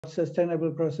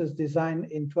sustainable process design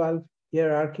in 12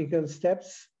 hierarchical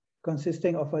steps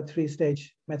consisting of a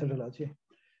 3-stage methodology.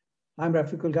 I'm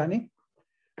Rafiqul Gani.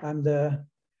 I'm the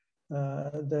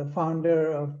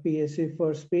founder of PSC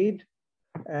for Speed,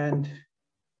 and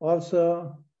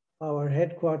also our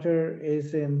headquarters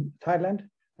is in Thailand.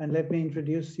 And let me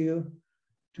introduce you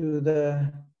to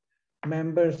the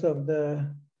members of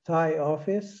the Thai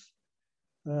office,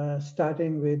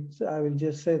 starting with, I will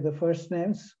just say the first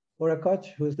names. Orakoch,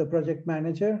 who is the project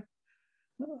manager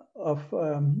of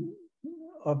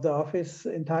the office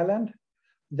in Thailand.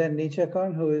 Then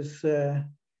Nichakon, who is a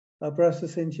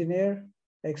process engineer,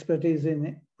 expertise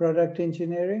in product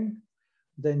engineering.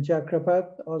 Then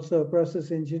Chakrapat, also a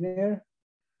process engineer,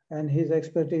 and his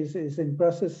expertise is in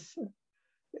process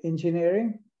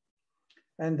engineering.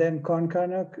 And then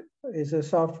Konkanok is a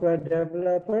software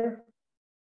developer.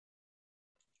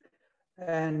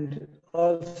 And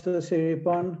also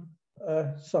Siripon,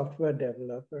 a software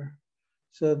developer.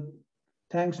 So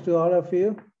thanks to all of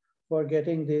you for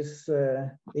getting this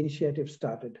initiative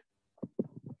started.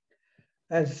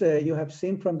 As you have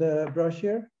seen from the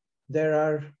brochure, there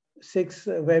are 6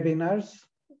 webinars.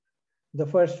 The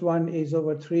first one is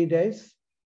over 3 days.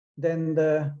 Then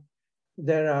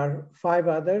there are 5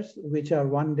 others, which are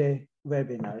 1-day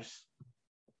webinars.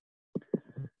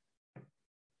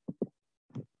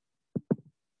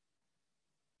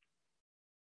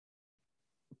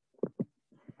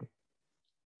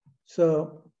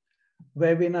 So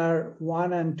webinar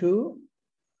 1 and 2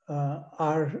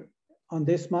 are on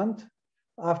this month.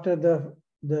 After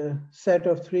the set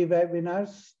of 3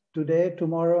 webinars, today,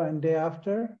 tomorrow, and day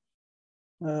after,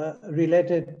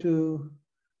 related to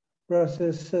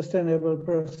sustainable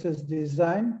process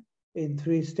design in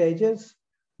 3 stages.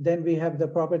 Then we have the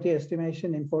property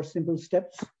estimation in 4 simple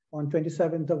steps on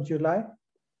 27th of July.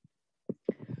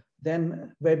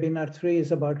 Then webinar 3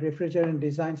 is about refrigerant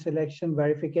design selection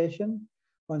verification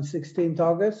on 16th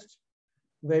August.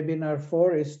 Webinar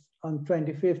 4 is on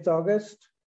 25th August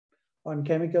on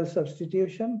chemical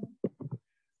substitution.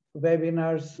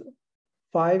 Webinars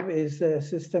 5 is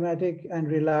systematic and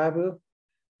reliable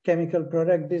chemical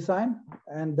product design.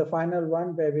 And the final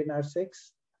one, webinar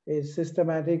 6, is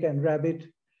systematic and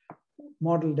rapid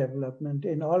model development.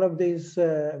 In all of these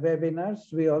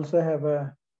webinars, we also have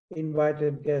a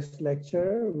invited guest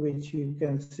lecturer, which you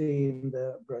can see in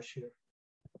the brochure.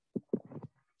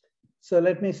 So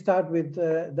let me start with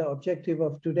the objective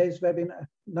of today's webinar,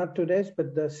 not today's,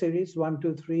 but the series 1,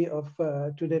 2, 3 of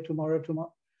today, tomorrow,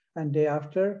 and day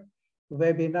after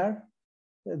webinar.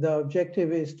 The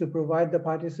objective is to provide the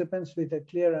participants with a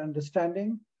clear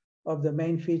understanding of the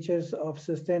main features of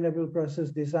sustainable process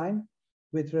design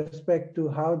with respect to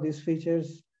how these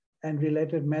features and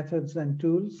related methods and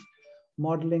tools,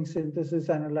 modeling, synthesis,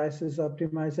 analysis,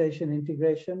 optimization,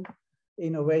 integration,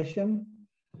 innovation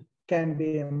can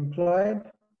be employed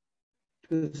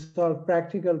to solve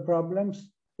practical problems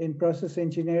in process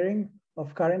engineering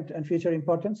of current and future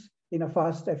importance in a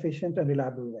fast, efficient, and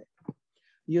reliable way.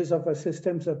 Use of a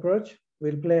systems approach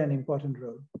will play an important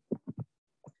role.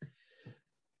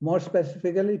 More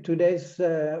specifically, today's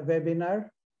webinar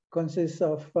consists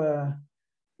of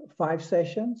 5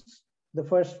 sessions. The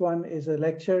first one is a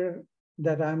lecture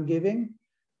that I'm giving,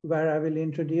 where I will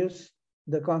introduce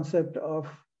the concept of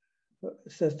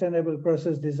sustainable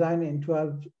process design in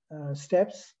 12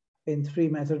 steps in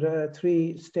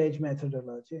 3-stage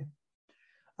methodology.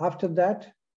 After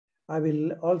that, I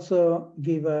will also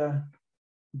give a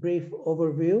brief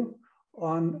overview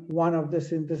on one of the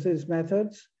synthesis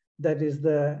methods, that is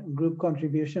the group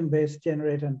contribution-based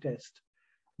generate and test.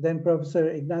 Then Professor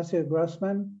Ignacio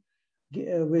Grossman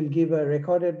will give a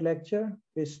recorded lecture.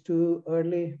 It's too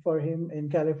early for him in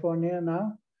California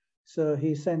now, so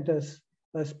he sent us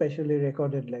a specially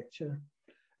recorded lecture.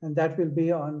 And that will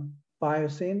be on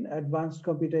Biosyn, advanced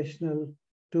computational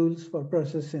tools for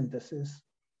process synthesis.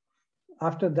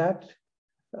 After that,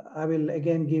 I will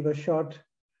again give a short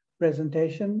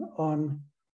presentation on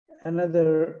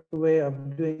another way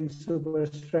of doing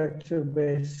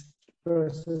superstructure-based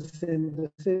process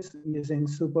synthesis using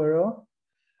SuperO.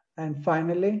 And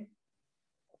finally,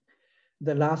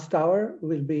 the last hour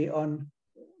will be on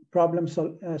problem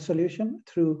solution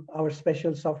through our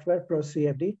special software,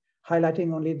 ProCFD,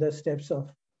 highlighting only the steps of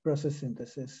process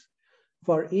synthesis.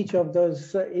 For each of the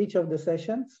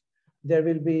sessions, there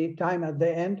will be time at the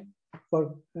end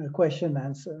for question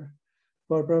answer.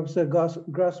 For Professor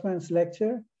Grossman's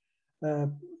lecture,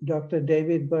 Dr.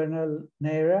 David Bernal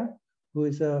Neira, who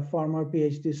is a former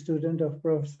PhD student of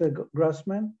Professor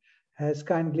Grossman, has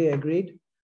kindly agreed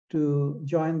to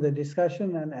join the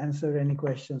discussion and answer any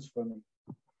questions for me.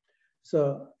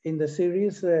 So in the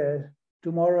series,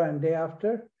 tomorrow and day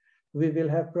after, we will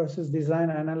have process design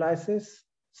analysis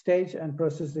stage and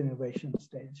process innovation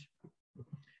stage.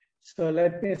 So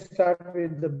let me start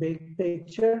with the big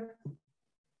picture.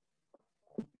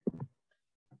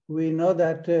 We know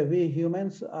that we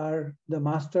humans are the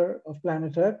master of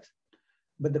planet Earth,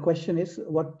 but the question is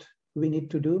what we need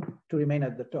to do to remain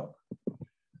at the top.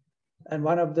 And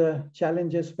one of the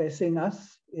challenges facing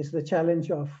us is the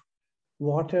challenge of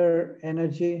water,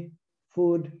 energy,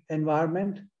 food,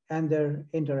 environment, and their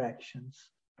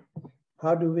interactions.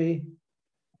 How do we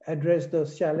address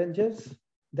those challenges?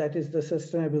 That is the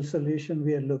sustainable solution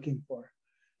we are looking for.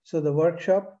 So the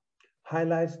workshop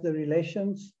highlights the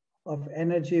relations of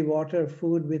energy, water,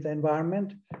 food with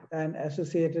environment and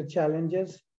associated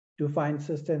challenges to find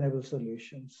sustainable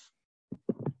solutions.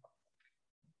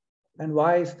 And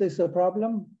why is this a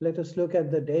problem? Let us look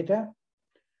at the data.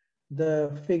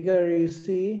 The figure you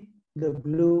see, the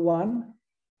blue one,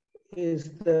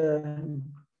 is the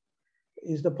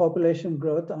population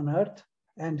growth on Earth.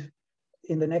 And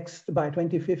in the next, by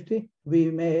 2050, we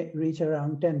may reach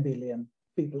around 10 billion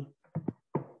people.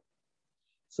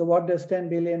 So what does 10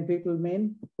 billion people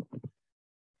mean?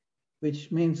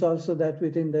 Which means also that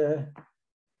within the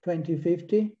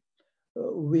 2050,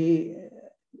 we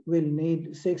will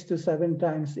need 6 to 7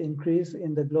 times increase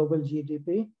in the global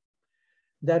GDP.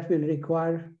 That will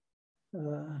require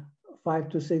 5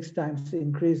 to 6 times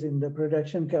increase in the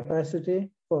production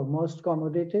capacity for most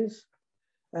commodities.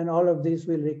 And all of these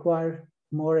will require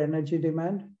more energy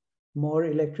demand, more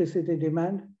electricity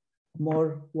demand,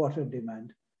 more water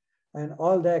demand. And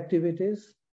all the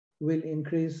activities will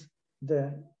increase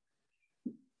the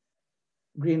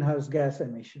greenhouse gas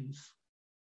emissions.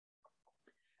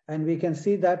 And we can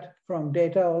see that from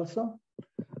data also.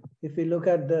 If we look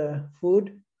at the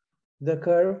food, the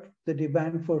curve, the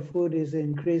demand for food is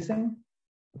increasing.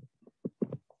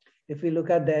 If we look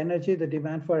at the energy, the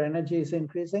demand for energy is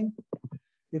increasing.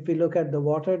 If we look at the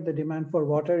water, the demand for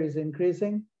water is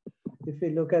increasing. If we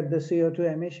look at the CO2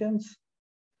 emissions,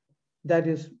 that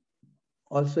is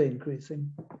also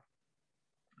increasing.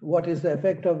 What is the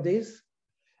effect of these?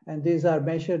 And these are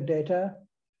measured data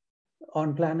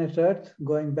on planet Earth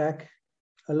going back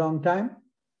a long time.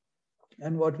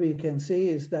 And what we can see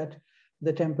is that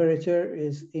the temperature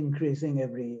is increasing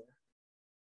every year.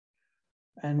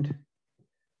 And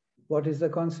what is the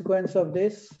consequence of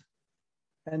this?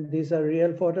 And these are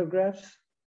real photographs.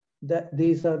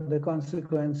 These are the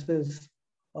consequences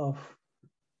of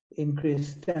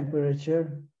increased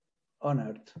temperature on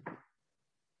Earth.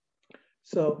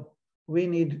 So we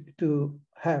need to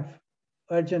have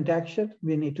urgent action.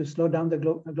 We need to slow down the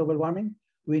global warming.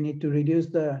 We need to reduce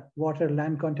the water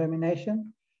land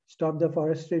contamination, stop the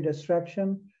forestry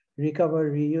destruction,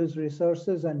 recover, reuse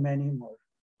resources, and many more.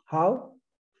 How?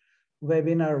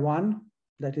 Webinar 1,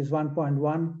 that is 1.1,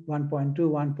 1.2,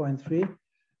 1.3,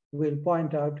 will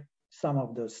point out some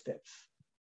of those steps.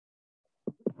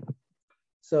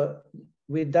 So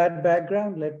with that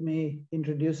background, let me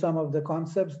introduce some of the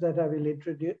concepts that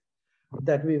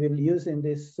we will use in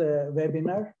this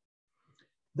webinar.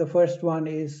 The first one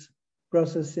is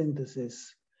process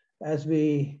synthesis. As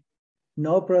we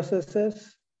know,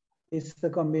 processes is the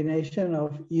combination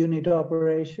of unit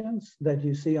operations that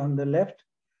you see on the left.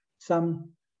 Some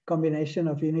combination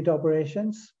of unit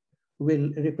operations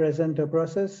will represent a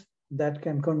process that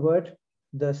can convert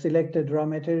the selected raw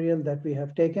material that we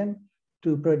have taken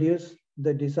to produce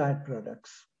the desired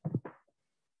products.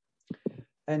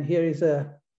 And here is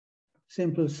a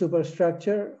simple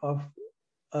superstructure of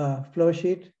a flow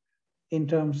sheet in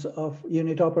terms of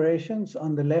unit operations.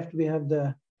 On the left, we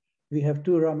have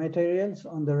 2 raw materials.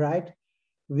 On the right,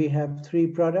 we have 3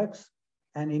 products.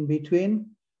 And in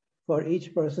between, for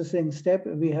each processing step,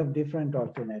 we have different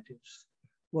alternatives.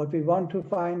 What we want to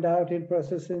find out in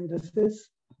process synthesis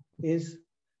is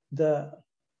the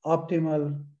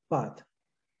optimal path.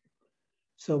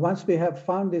 So once we have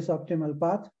found this optimal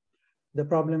path, the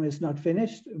problem is not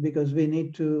finished because we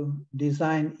need to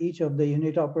design each of the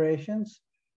unit operations,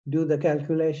 do the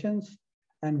calculations,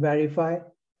 and verify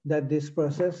that this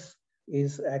process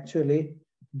is actually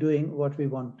doing what we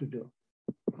want to do.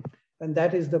 And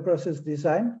that is the process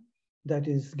design that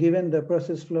is given the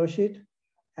process flow sheet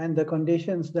and the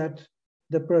conditions that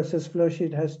the process flow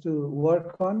sheet has to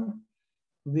work on.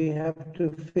 We have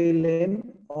to fill in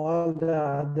all the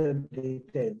other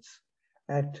details.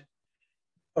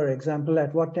 For example,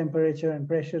 at what temperature and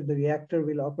pressure the reactor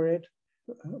will operate.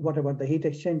 What about the heat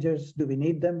exchangers? Do we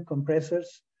need them?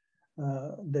 Compressors,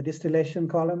 the distillation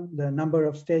column, the number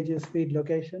of stages, feed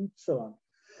location, so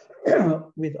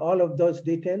on. With all of those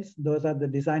details, those are the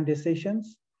design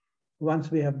decisions.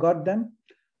 Once we have got them,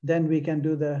 then we can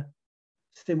do the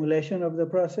simulation of the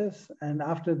process. And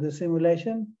after the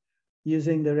simulation,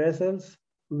 using the results,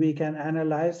 we can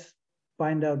analyze,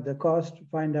 find out the cost,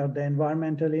 find out the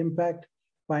environmental impact,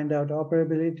 find out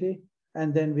operability,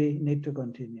 and then we need to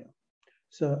continue.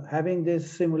 So having this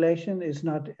simulation is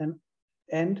not an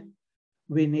end.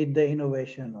 We need the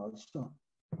innovation also.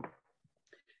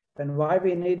 And why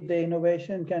we need the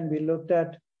innovation can be looked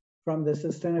at from the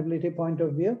sustainability point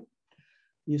of view.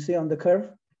 You see on the curve,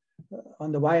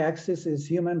 on the y-axis is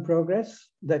human progress,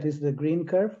 that is the green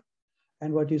curve.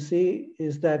 And what you see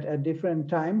is that at different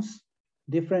times,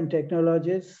 different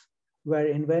technologies were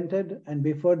invented, and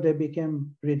before they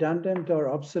became redundant or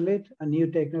obsolete, a new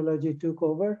technology took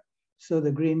over, so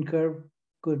the green curve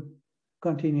could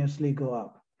continuously go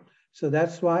up. So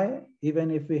that's why, even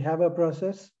if we have a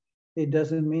process, it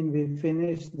doesn't mean we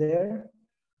finish there.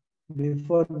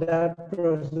 Before that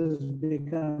process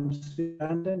becomes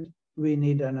redundant, we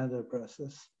need another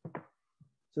process.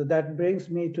 So that brings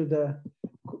me to the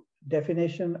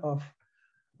definition of,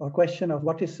 or question of,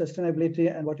 what is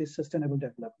sustainability and what is sustainable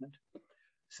development?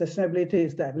 Sustainability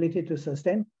is the ability to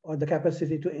sustain or the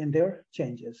capacity to endure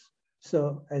changes.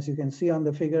 So as you can see on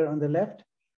the figure on the left,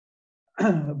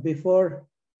 before,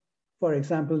 for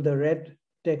example, the red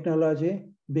technology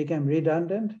became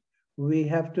redundant, we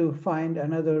have to find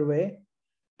another way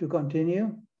to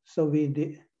continue. So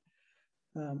we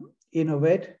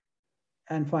innovate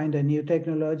and find a new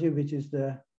technology, which is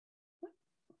the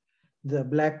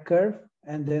black curve,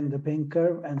 and then the pink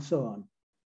curve, and so on.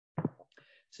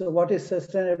 So what is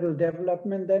sustainable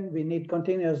development then? We need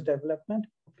continuous development.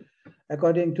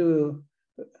 According to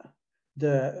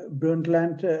the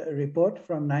Brundtland report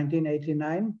from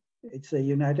 1989, it's a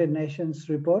United Nations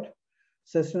report.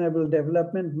 Sustainable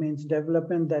development means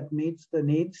development that meets the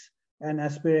needs and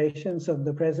aspirations of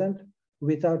the present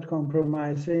without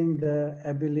compromising the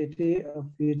ability of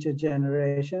future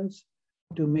generations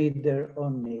to meet their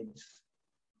own needs.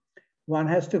 One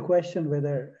has to question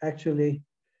whether actually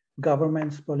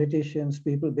governments, politicians,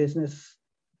 people, business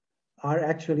are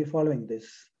actually following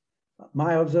this.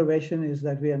 My observation is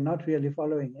that we are not really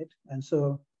following it. And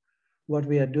so what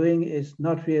we are doing is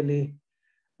not really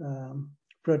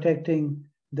protecting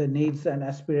the needs and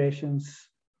aspirations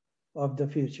of the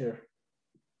future.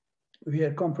 We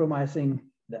are compromising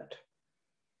that.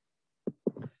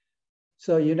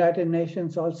 So United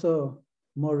Nations also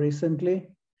more recently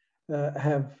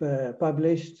have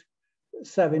published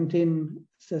 17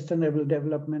 Sustainable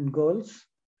Development Goals.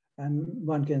 And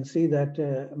one can see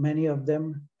that many of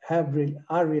them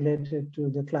are related to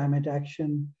the climate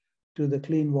action, to the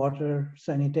clean water,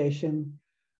 sanitation,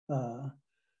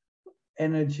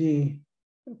 energy,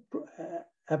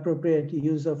 appropriate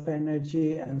use of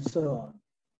energy, and so on.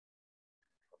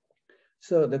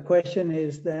 So the question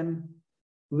is then,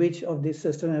 which of these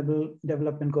sustainable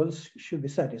development goals should we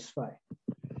satisfy?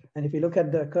 And if you look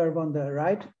at the curve on the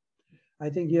right, I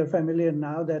think you're familiar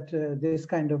now that this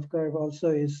kind of curve also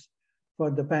is for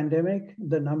the pandemic,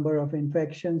 the number of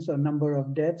infections or number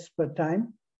of deaths per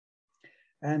time.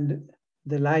 And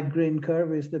the light green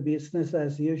curve is the business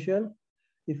as usual.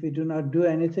 If we do not do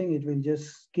anything, it will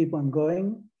just keep on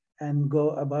going and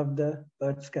go above the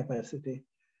Earth's capacity.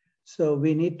 So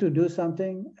we need to do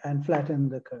something and flatten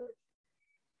the curve.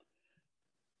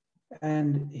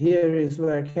 And here is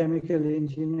where chemical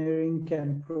engineering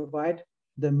can provide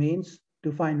the means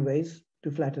to find ways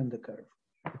to flatten the curve.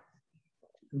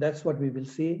 That's what we will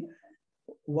see,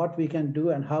 what we can do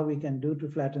and how we can do to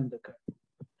flatten the curve.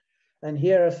 And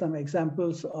here are some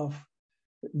examples of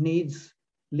needs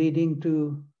leading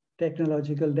to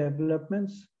technological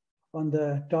developments. On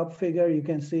the top figure, you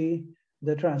can see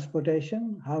the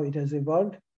transportation, how it has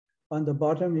evolved. On the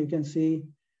bottom, you can see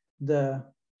the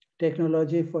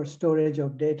technology for storage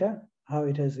of data, how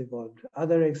it has evolved.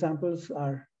 Other examples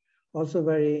are also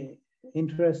very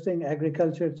interesting.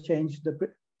 Agriculture changed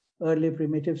the early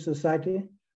primitive society.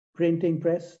 Printing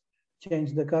press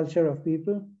changed the culture of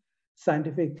people.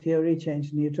 Scientific theory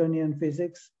changed Newtonian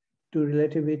physics to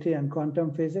relativity and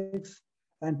quantum physics.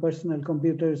 And personal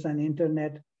computers and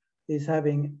internet is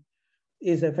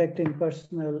affecting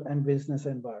personal and business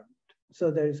environment. So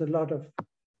there is a lot of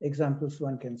examples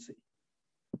one can see.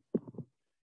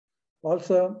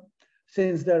 Also,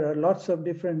 since there are lots of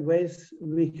different ways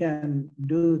we can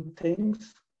do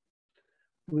things,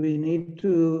 we need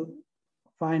to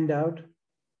find out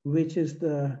which is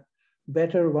the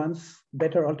better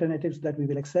alternatives that we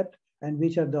will accept, and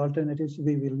which are the alternatives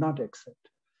we will not accept.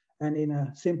 And in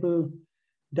a simple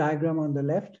diagram on the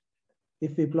left,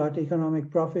 if we plot economic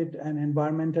profit and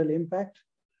environmental impact,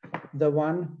 the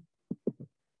one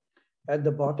at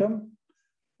the bottom,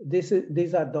 these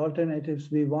are the alternatives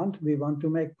we want. We want to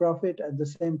make profit. At the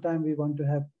same time, we want to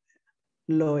have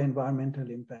low environmental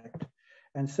impact.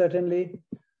 And certainly,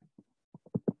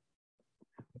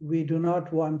 we do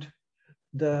not want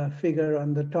the figure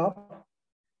on the top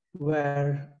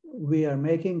where we are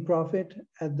making profit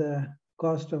at the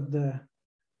cost of the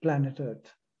planet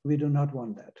Earth. We do not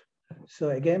want that. So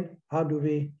again, how do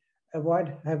we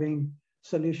avoid having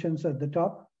solutions at the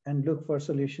top and look for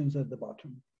solutions at the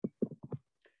bottom?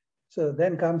 So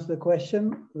then comes the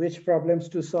question, which problems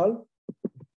to solve?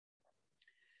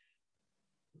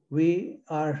 We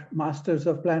are masters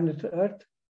of planet Earth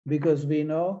because we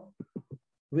know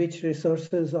which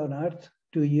resources on Earth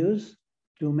to use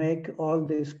to make all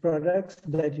these products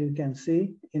that you can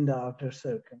see in the outer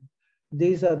circle.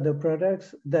 These are the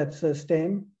products that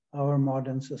sustain our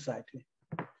modern society.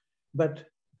 But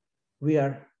we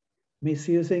are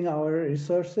misusing our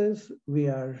resources, we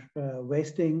are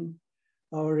wasting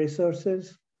our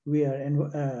resources, we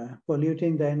are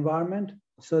polluting the environment,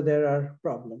 so there are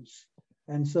problems.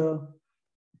 And so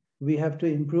we have to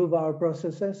improve our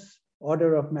processes,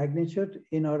 order of magnitude,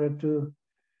 in order to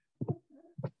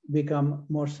become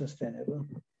more sustainable.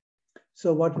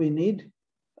 So what we need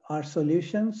are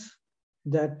solutions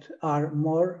that are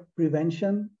more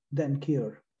prevention than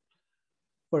cure.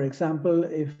 For example,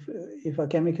 if a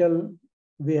chemical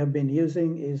we have been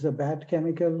using is a bad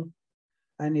chemical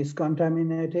and is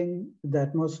contaminating the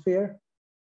atmosphere,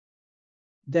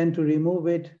 then to remove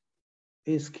it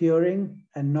is curing,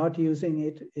 and not using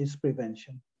it is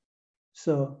prevention.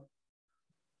 So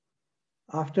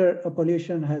after a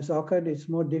pollution has occurred, it's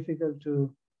more difficult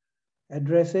to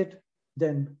address it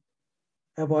than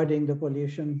avoiding the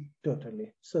pollution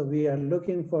totally. So we are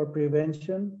looking for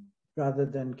prevention rather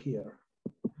than cure.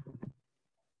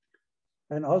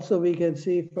 And also we can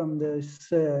see from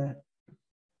this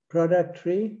product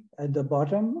tree at the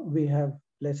bottom, we have,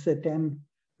 let's say, 10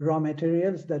 raw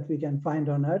materials that we can find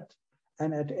on Earth.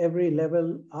 And at every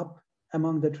level up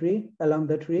along the tree,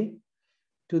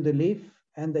 to the leaf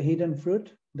and the hidden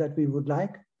fruit that we would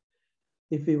like,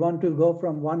 if we want to go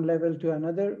from one level to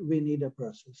another, we need a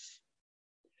process.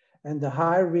 And the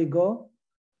higher we go,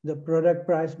 the product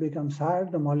price becomes higher,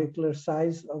 the molecular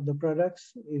size of the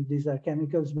products, if these are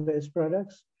chemicals-based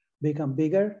products, become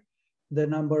bigger, the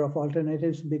number of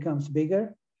alternatives becomes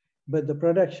bigger, but the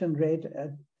production rate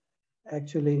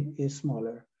actually is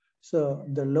smaller. So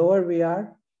the lower we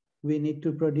are, we need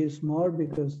to produce more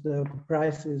because the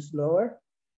price is lower.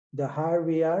 The higher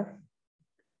we are,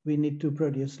 we need to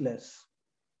produce less.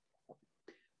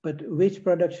 But which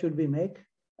product should we make,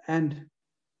 and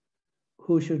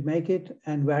who should make it,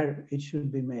 and where it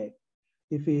should be made?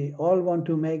 If we all want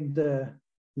to make the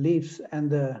leaves and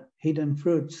the hidden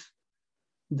fruits,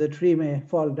 the tree may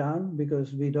fall down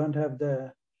because we don't have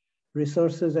the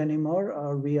resources anymore,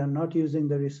 or we are not using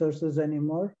the resources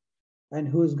anymore. And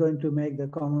who's going to make the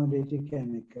commodity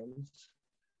chemicals?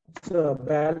 So a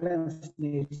balance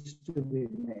needs to be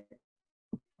made.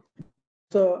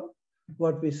 So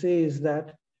what we see is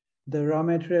that the raw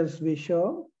materials we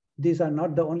show, these are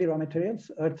not the only raw materials.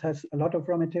 Earth has a lot of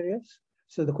raw materials.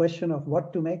 So the question of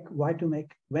what to make, why to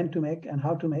make, when to make, and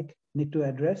how to make need to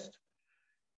address,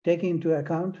 taking into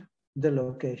account the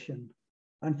location.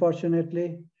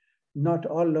 Unfortunately, not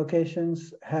all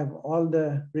locations have all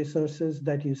the resources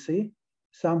that you see.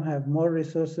 Some have more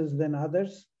resources than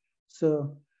others.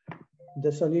 So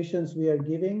the solutions we are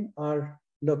giving are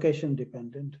location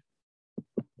dependent.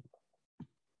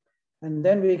 And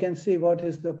then we can see what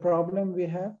is the problem we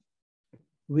have.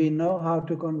 We know how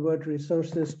to convert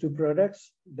resources to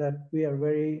products that we are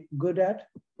very good at,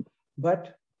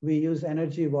 but we use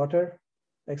energy, water,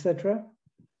 etc.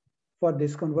 for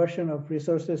this conversion of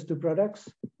resources to products.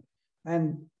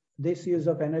 And this use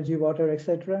of energy, water,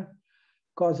 etc.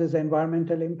 causes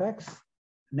environmental impacts,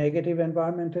 negative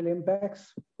environmental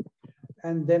impacts,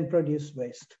 and then produce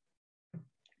waste.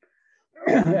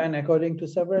 And according to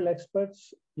several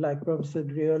experts, like Professor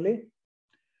Drioli,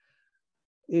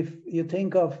 if you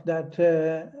think of that,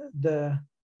 the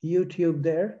U-tube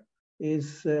there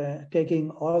is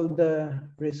taking all the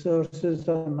resources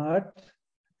on Earth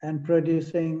and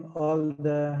producing all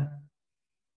the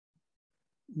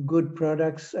good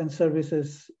products and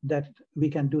services that we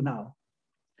can do now.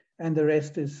 And the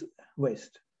rest is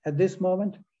waste. At this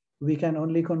moment, we can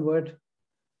only convert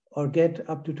or get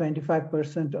up to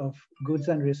 25% of goods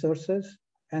and resources,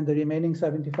 and the remaining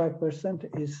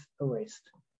 75% is a waste.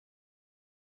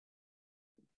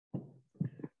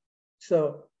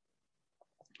 So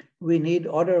we need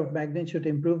order of magnitude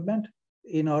improvement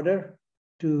in order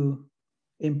to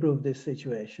improve this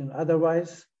situation.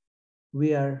 Otherwise,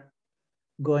 we are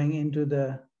going into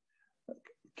the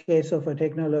case of a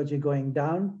technology going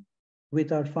down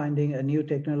without finding a new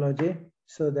technology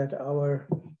so that our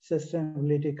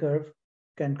sustainability curve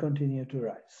can continue to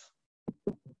rise.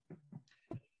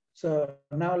 So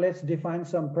now let's define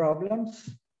some problems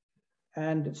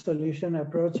and solution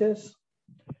approaches.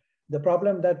 The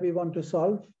problem that we want to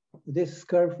solve, this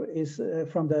curve is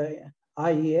from the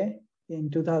IEA in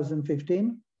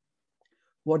 2015.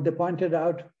 What they pointed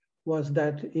out was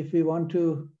that if we want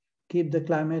to keep the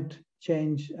climate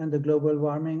change and the global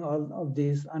warming, all of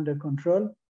these under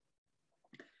control,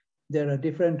 there are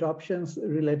different options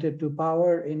related to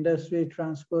power, industry,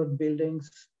 transport, buildings,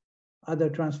 other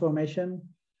transformation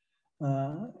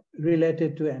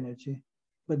related to energy.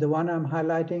 But the one I'm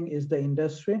highlighting is the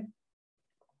industry,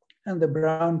 and the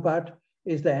brown part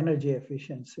is the energy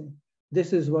efficiency.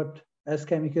 This is what, as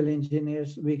chemical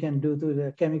engineers, we can do to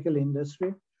the chemical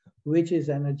industry, which is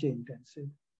energy intensive.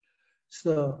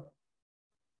 So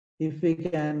if we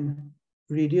can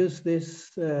reduce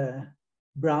this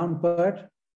brown part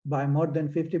by more than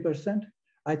 50%,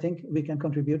 I think we can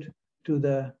contribute to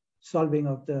the solving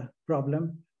of the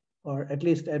problem, or at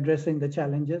least addressing the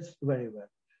challenges very well.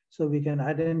 So we can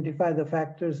identify the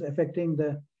factors affecting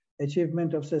the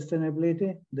achievement of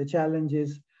sustainability. The challenge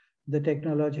is the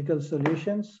technological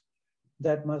solutions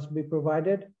that must be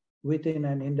provided within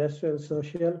an industrial,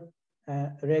 social,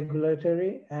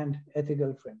 regulatory, and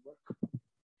ethical framework.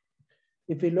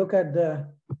 If we look at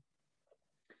the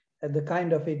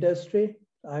kind of industry,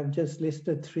 I've just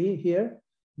listed three here: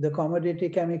 the commodity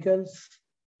chemicals,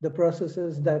 the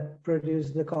processes that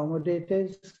produce the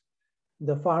commodities,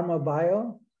 the pharma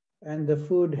bio, and the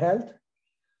food health.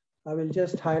 I will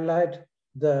just highlight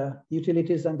the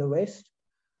utilities and the waste.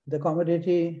 The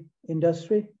commodity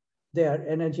industry, they are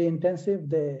energy intensive,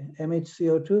 they emit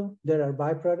CO2, there are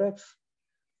byproducts.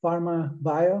 Pharma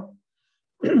bio,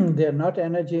 they are not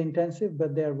energy intensive,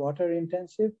 but they are water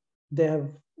intensive. They have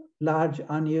large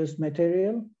unused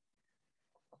material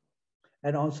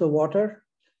and also water.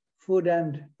 Food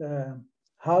and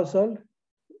household,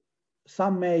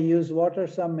 some may use water,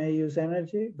 some may use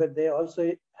energy, but they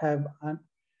also have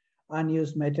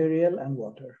unused material and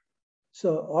water.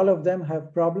 So all of them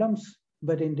have problems,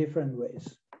 but in different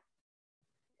ways.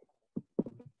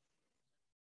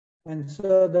 And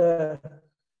so the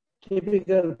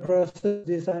typical process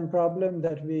design problem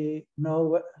that we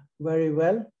know very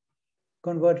well: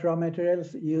 convert raw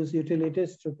materials, use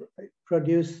utilities to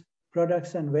produce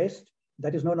products and waste.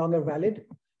 That is no longer valid.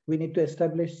 We need to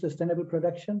establish sustainable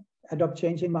production, adopt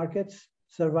changing markets,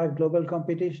 survive global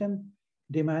competition,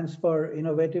 demands for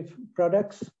innovative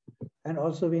products, and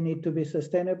also we need to be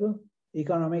sustainable,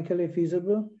 economically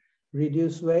feasible,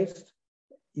 reduce waste,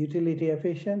 utility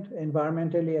efficient,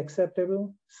 environmentally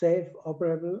acceptable, safe,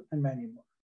 operable, and many more.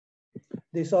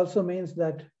 This also means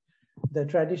that the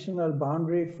traditional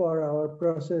boundary for our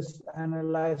process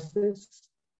analysis,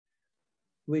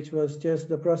 which was just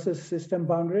the process system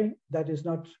boundary, that is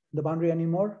not the boundary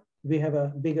anymore. We have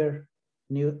a bigger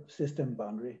new system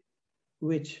boundary,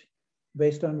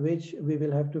 based on which we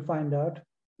will have to find out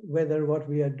whether what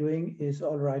we are doing is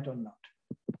all right or not.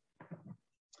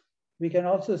 We can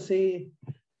also see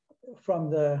from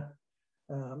the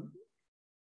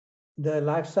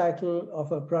life cycle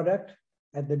of a product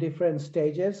at the different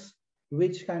stages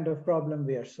which kind of problem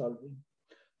we are solving.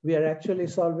 We are actually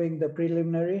solving the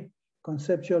preliminary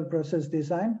conceptual process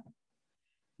design,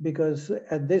 because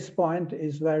at this point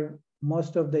is where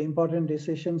most of the important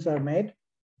decisions are made.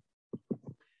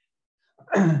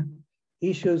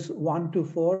 Issues 1 to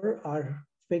 4 are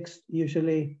fixed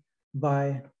usually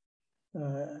by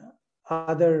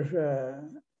other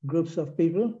groups of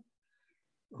people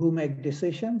who make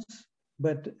decisions.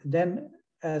 But then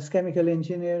as chemical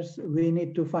engineers, we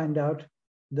need to find out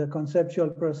the conceptual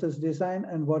process design,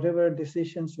 and whatever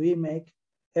decisions we make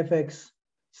affects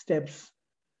steps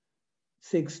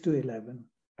 6 to 11.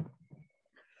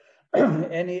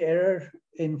 Any error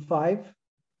in 5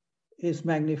 is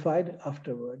magnified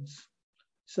afterwards.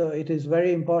 So it is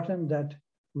very important that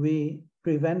we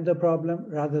prevent the problem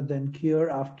rather than cure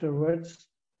afterwards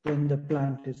when the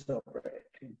plant is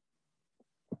operating.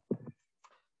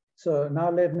 So now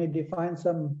let me define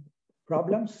some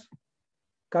problems.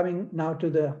 Coming now to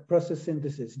the process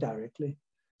synthesis directly.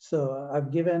 So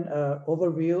I've given an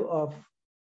overview of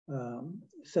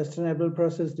sustainable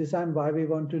process design, why we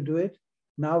want to do it.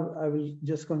 Now I will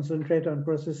just concentrate on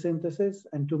process synthesis,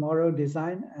 and tomorrow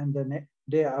design, and the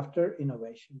day after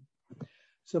innovation.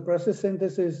 So process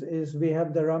synthesis is, we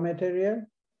have the raw material,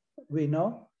 we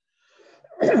know.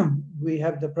 We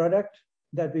have the product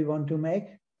that we want to make.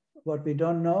 What we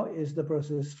don't know is the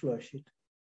process flow sheet.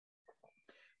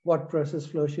 what process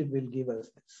flow sheet will give us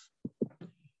this.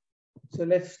 So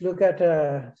let's look at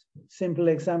a simple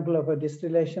example of a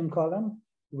distillation column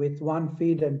with one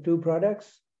feed and two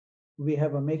products. We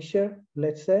have a mixture,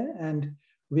 let's say, and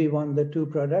we want the two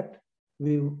product.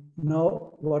 We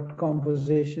know what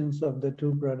compositions of the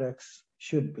two products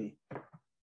should be.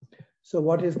 So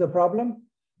what is the problem?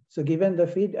 So given the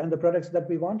feed and the products that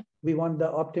we want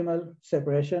the optimal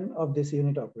separation of this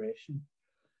unit operation.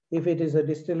 If it is a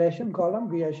distillation column,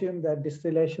 we assume that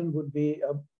distillation would be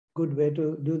a good way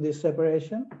to do this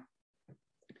separation.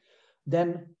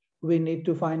 Then we need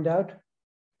to find out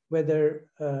whether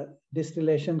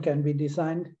distillation can be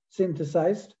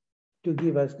synthesized to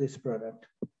give us this product.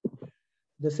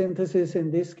 The synthesis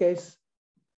in this case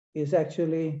is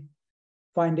actually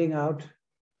finding out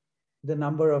the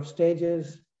number of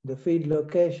stages, the feed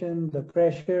location, the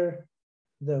pressure,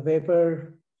 the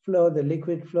vapor flow, the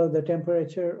liquid flow, the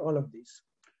temperature, all of these.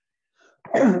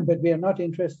 But we are not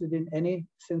interested in any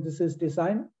synthesis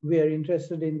design. We are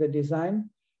interested in the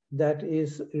design that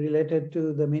is related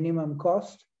to the minimum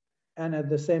cost and at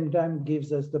the same time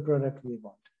gives us the product we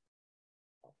want.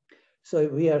 So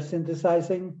we are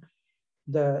synthesizing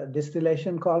the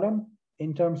distillation column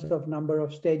in terms of number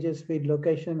of stages, feed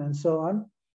location, and so on.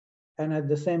 And at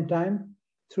the same time,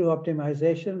 through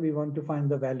optimization, we want to find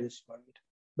the values for it.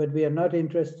 But we are not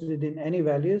interested in any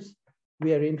values.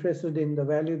 We are interested in the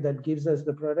value that gives us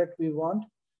the product we want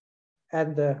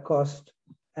at the cost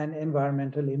and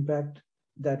environmental impact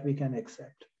that we can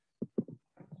accept.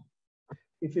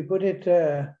 If we put it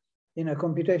in a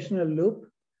computational loop,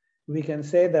 we can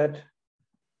say that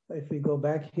if we go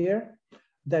back here,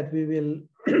 that we will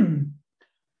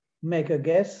make a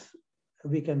guess.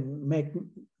 We can make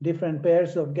different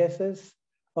pairs of guesses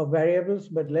of variables,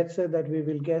 but let's say that we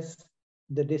will guess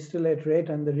the distillate rate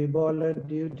and the reboiler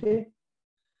duty.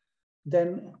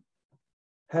 Then,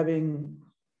 having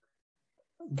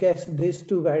guessed these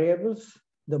two variables,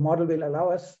 the model will allow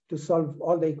us to solve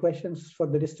all the equations for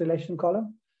the distillation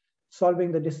column.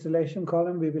 Solving the distillation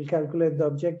column, we will calculate the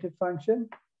objective function.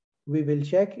 We will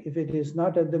check if it is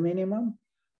not at the minimum.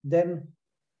 Then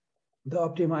the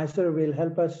optimizer will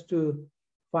help us to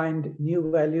find new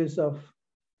values of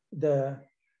the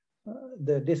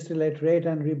distillate rate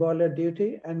and reboiler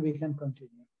duty, and we can continue.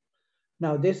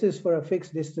 Now, this is for a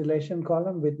fixed distillation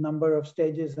column with number of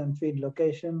stages and feed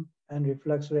location and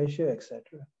reflux ratio, etc.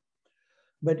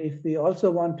 But if we also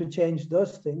want to change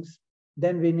those things,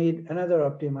 then we need another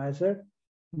optimizer,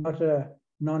 not a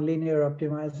nonlinear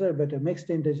optimizer, but a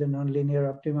mixed integer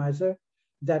nonlinear optimizer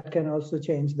that can also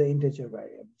change the integer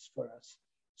variables for us.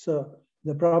 So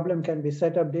the problem can be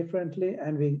set up differently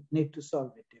and we need to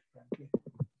solve it differently.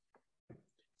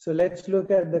 So let's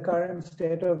look at the current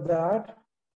state of the art.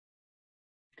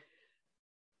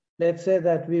 Let's say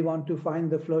that we want to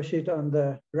find the flow sheet on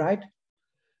the right,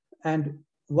 and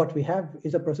what we have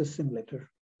is a process simulator.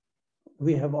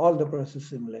 We have all the process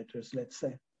simulators, let's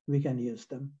say. We can use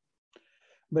them.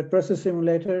 But process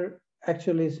simulator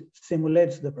actually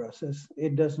simulates the process.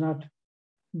 It does not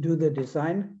do the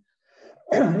design.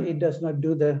 It does not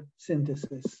do the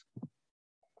synthesis.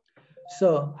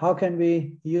 So how can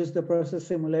we use the process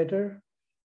simulator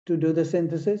to do the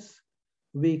synthesis?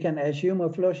 We can assume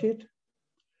a flow sheet.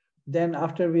 Then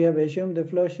after we have assumed the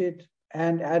flow sheet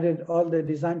and added all the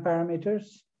design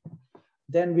parameters,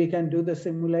 then we can do the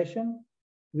simulation.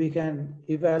 We can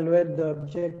evaluate the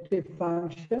objective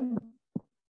function.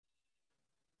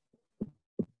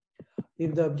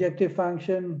 If the objective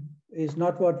function is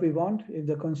not what we want, if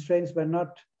the constraints were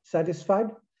not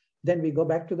satisfied, then we go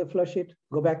back to the flow sheet,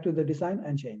 go back to the design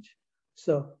and change.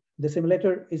 So the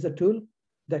simulator is a tool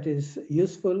that is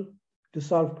useful to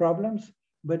solve problems,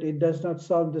 but it does not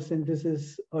solve the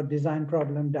synthesis or design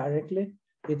problem directly.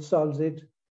 It solves it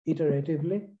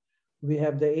iteratively. We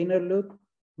have the inner loop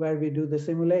where we do the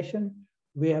simulation.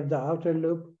 We have the outer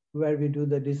loop where we do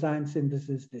the design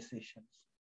synthesis decisions.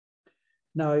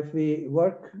 Now, if we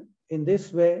work in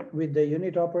this way with the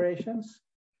unit operations,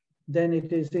 then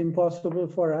it is impossible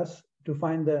for us to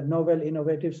find the novel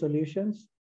innovative solutions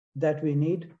that we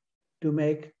need to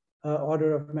make an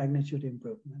order of magnitude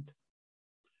improvement.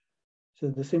 So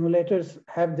the simulators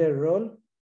have their role,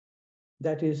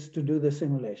 that is to do the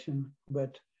simulation.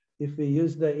 But if we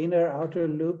use the inner outer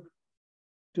loop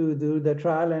to do the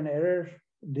trial and error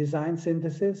design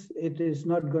synthesis, it is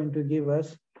not going to give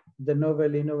us the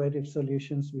novel innovative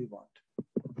solutions we want.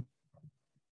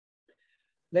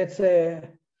 Let's say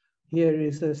here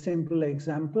is a simple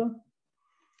example.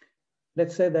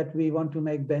 Let's say that we want to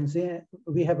make benzene.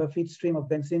 We have a feed stream of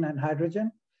benzene and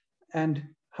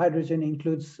hydrogen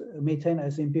includes methane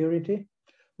as impurity.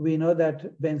 We know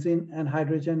that benzene and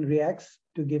hydrogen reacts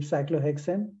to give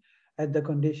cyclohexane at the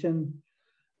condition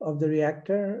of the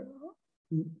reactor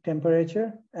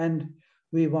temperature, and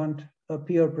we want a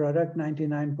pure product,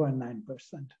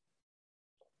 99.9%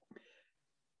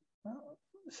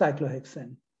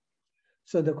 cyclohexane.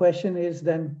 So the question is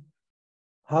then,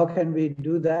 how can we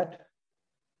do that?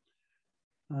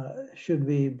 Should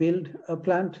we build a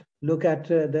plant, look at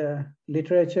the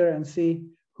literature and see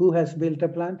who has built a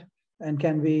plant, and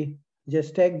can we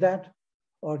just take that,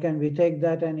 or can we take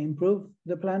that and improve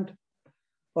the plant,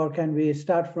 or can we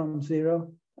start from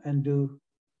zero and do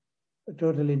a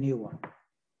totally new one?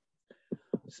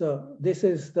 So this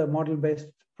is the model-based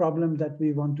problem that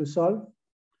we want to solve.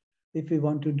 If we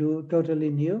want to do totally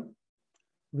new,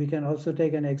 we can also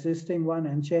take an existing one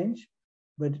and change,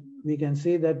 but we can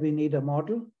see that we need a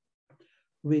model.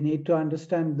 We need to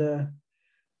understand the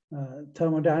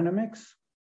thermodynamics.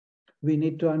 We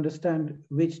need to understand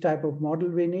which type of model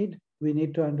we need. We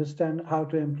need to understand how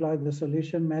to employ the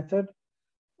solution method,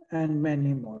 and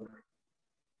many more.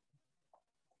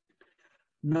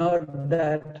 Note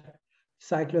that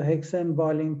cyclohexane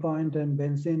boiling point and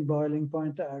benzene boiling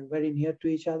point are very near to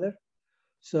each other.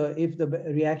 So if the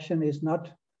reaction is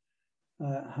not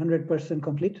 100%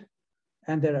 complete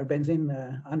and there are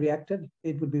benzene unreacted,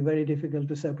 it would be very difficult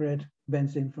to separate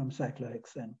benzene from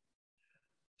cyclohexane.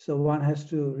 So one has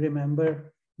to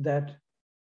remember that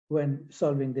when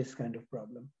solving this kind of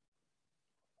problem.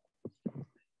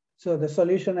 So the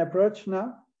solution approach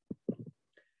now,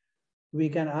 we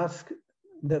can ask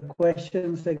the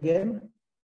questions again.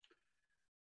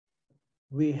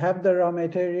 We have the raw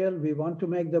material, we want to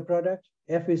make the product.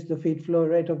 F is the feed flow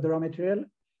rate of the raw material.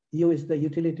 U is the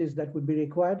utilities that would be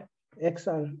required. X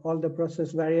are all the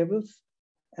process variables,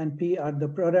 and P are the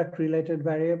product related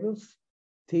variables.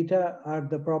 Theta are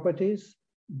the properties.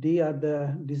 D are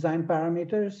the design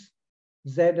parameters.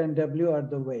 Z and W are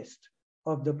the waste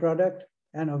of the product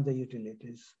and of the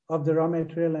utilities, of the raw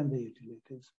material and the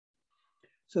utilities.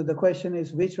 So the question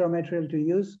is which raw material to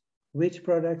use, which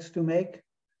products to make,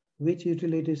 which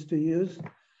utilities to use,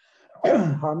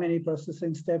 how many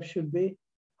processing steps should be,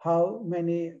 how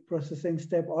many processing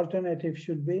step alternatives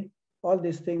should be. All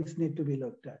these things need to be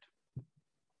looked at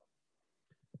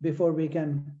before we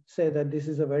can say that this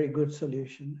is a very good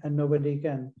solution, and nobody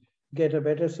can get a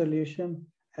better solution,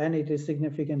 and it is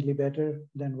significantly better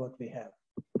than what we have.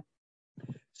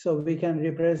 So we can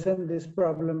represent this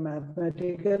problem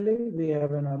mathematically. We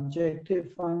have an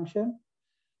objective function.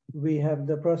 We have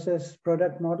the process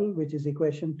product model, which is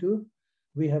equation 2.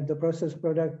 We have the process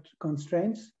product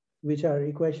constraints, which are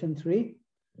equation 3.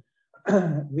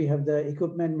 We have the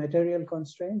equipment material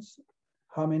constraints,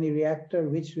 how many reactor,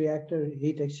 which reactor,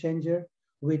 heat exchanger,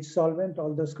 which solvent,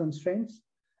 all those constraints.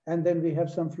 And then we have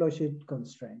some flow sheet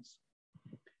constraints.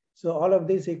 So all of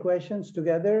these equations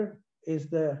together is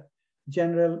the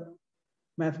general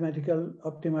mathematical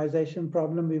optimization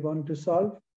problem we want to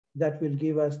solve that will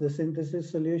give us the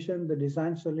synthesis solution, the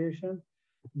design solution,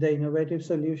 the innovative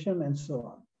solution, and so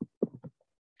on.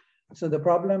 So the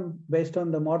problem based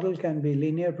on the model can be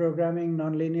linear programming,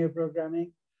 nonlinear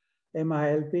programming,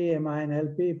 MILP,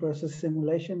 MINLP, process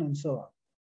simulation, and so on.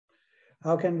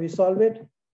 How can we solve it?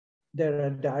 There are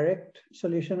direct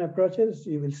solution approaches.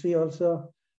 You will see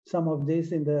also some of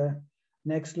these in the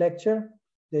next lecture.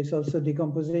 There's also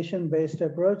decomposition-based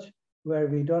approach where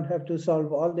we don't have to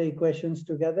solve all the equations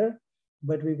together,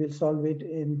 but we will solve it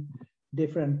in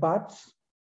different parts.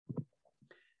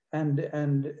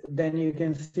 And then you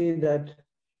can see that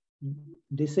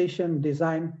decision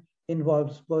design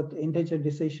involves both integer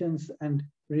decisions and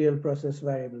real process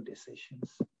variable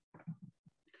decisions.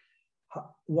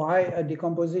 Why a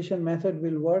decomposition method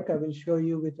will work, I will show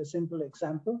you with a simple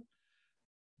example.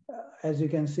 As you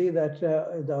can see that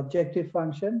the objective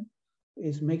function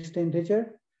is mixed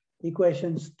integer.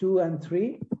 Equations 2 and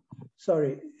 3,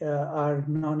 are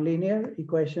nonlinear.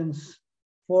 Equations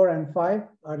 4 and 5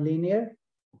 are linear,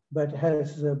 but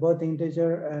has both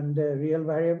integer and real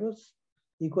variables.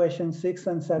 Equations 6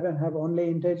 and 7 have only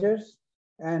integers,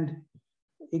 and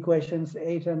equations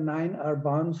 8 and 9 are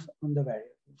bounds on the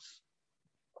variables.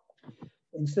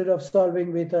 Instead of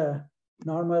solving with a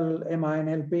normal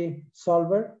MINLP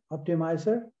solver,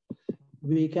 optimizer,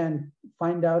 we can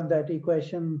find out that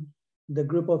equation, the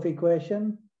group of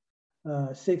equation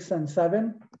 6 and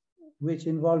 7, which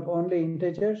involve only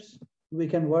integers. We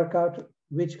can work out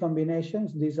which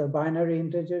combinations. These are binary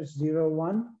integers, 0,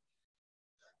 1.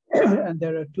 And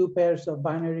there are 2 pairs of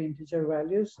binary integer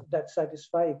values that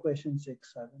satisfy equation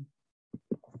 6, 7.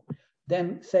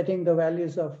 Then setting the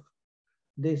values of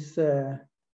these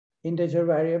integer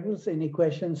variables in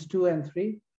equations 2 and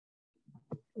 3,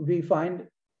 we find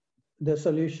the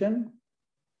solution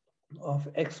of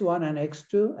x1 and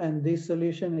x2, and this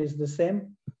solution is the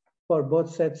same for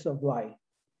both sets of y.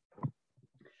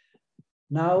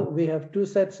 Now we have two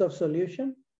sets of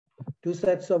solution, two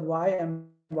sets of y and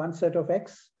one set of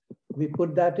x. We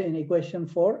put that in equation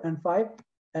 4 and 5,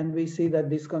 and we see that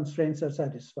these constraints are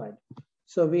satisfied.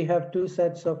 So we have two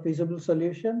sets of feasible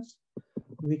solutions.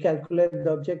 We calculate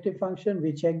the objective function.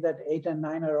 We check that 8 and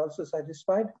 9 are also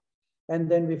satisfied. And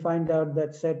then we find out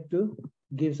that set 2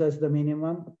 gives us the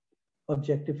minimum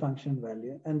objective function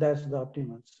value. And that's the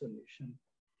optimal solution.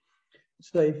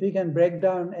 So if we can break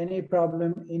down any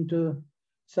problem into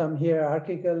some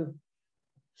hierarchical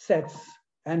sets,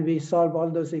 and we solve all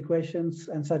those equations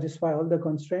and satisfy all the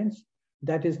constraints,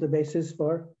 that is the basis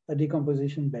for a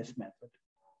decomposition-based method,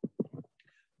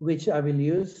 which I will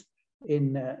use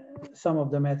in some of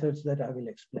the methods that I will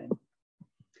explain.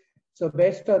 So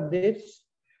based on this,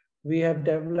 we have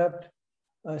developed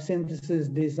a synthesis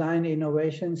design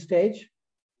innovation stage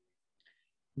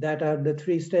that are the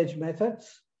 3-stage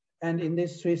methods. And in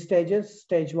these 3 stages,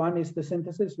 stage 1 is the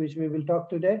synthesis, which we will talk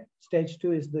today. Stage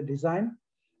 2 is the design,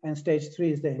 and stage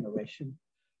 3 is the innovation.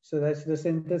 So that's the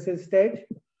synthesis stage.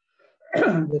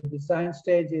 The design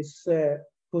stage is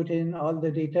put in all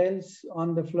the details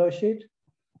on the flow sheet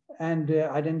and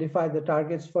identify the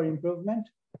targets for improvement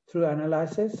through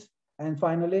analysis. And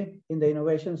finally, in the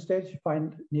innovation stage,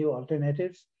 find new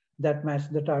alternatives that match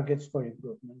the targets for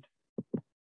improvement.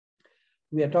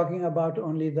 We are talking about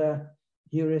only the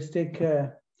heuristic,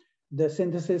 the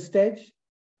synthesis stage.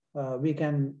 We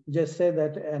can just say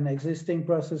that an existing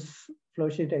process flow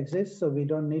sheet exists, so we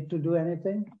don't need to do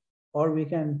anything, or we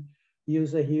can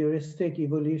use a heuristic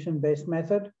evolution-based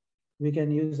method. We can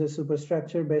use a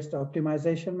superstructure-based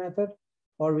optimization method,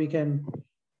 or we can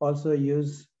also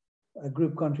use a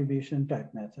group contribution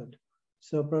type method.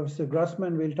 So Professor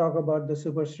Grossman will talk about the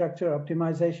superstructure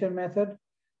optimization method.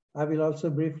 I will also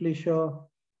briefly show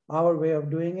our way of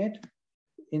doing it.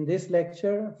 In this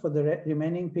lecture, for the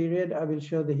remaining period, I will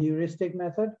show the heuristic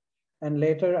method, and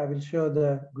later I will show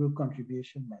the group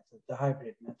contribution method, the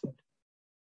hybrid method.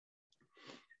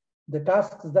 The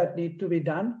tasks that need to be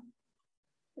done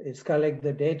is collect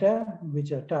the data,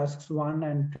 which are tasks 1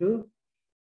 and 2,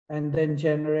 and then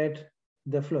generate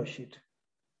the flow sheet.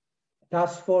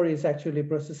 Task 4 is actually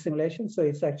process simulation, so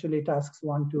it's actually tasks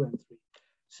 1, 2, and 3.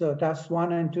 So tasks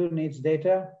 1 and 2 needs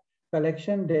data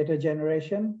collection, data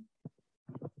generation,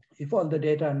 if all the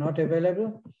data are not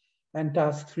available, and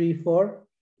task 3, 4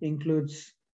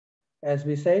 includes, as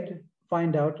we said,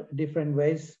 find out different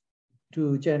ways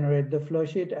to generate the flow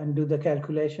sheet and do the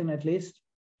calculation at least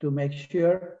to make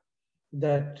sure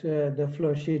that the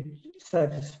flow sheet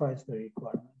satisfies the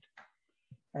requirement.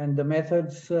 And the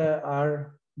methods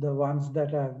are the ones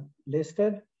that I've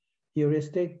listed: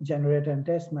 heuristic, generate and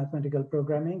test, mathematical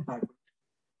programming, hybrid.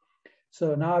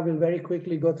 So now I will very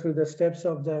quickly go through the steps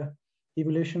of the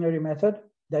evolutionary method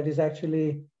that is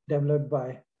actually developed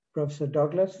by Professor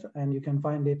Douglas, and you can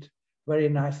find it very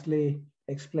nicely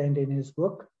explained in his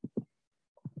book.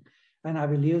 And I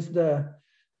will use the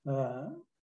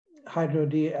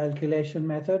hydrodealkylation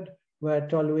method, where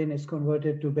toluene is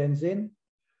converted to benzene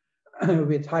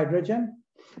with hydrogen.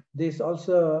 This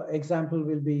also example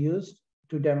will be used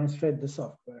to demonstrate the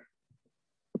software.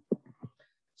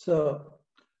 So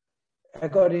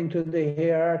according to the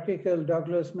hierarchical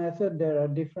Douglas method, there are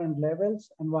different levels,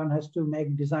 and one has to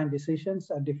make design decisions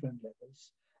at different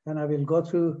levels. And I will go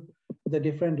through the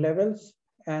different levels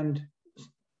and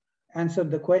answer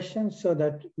the questions so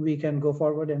that we can go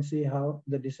forward and see how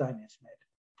the design is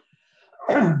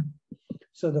made.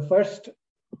 So the first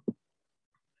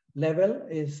level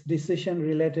is decision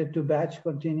related to batch,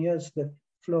 continuous, the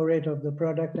flow rate of the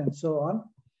product, and so on.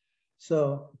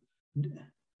 So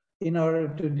in order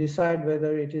to decide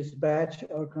whether it is batch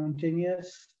or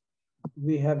continuous,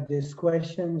 we have these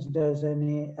questions. Does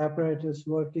any apparatus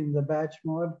work in the batch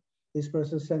mode? Is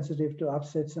process sensitive to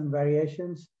upsets and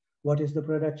variations? What is the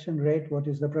production rate? What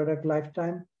is the product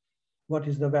lifetime? What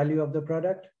is the value of the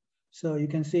product? So you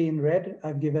can see in red,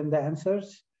 I've given the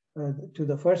answers. To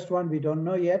the first one, we don't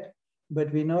know yet,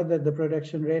 but we know that the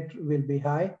production rate will be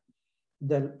high.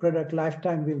 The product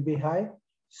lifetime will be high.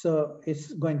 So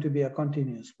it's going to be a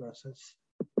continuous process.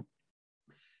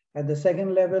 At the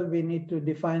second level, we need to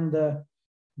define the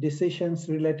decisions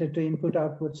related to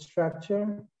input-output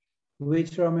structure,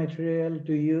 which raw material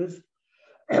to use,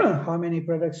 how many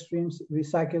product streams,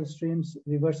 recycled streams,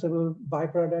 reversible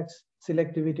byproducts,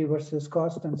 selectivity versus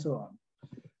cost, and so on.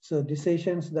 So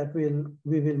decisions that we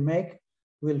will make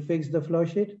will fix the flow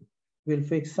sheet, will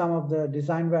fix some of the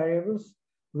design variables,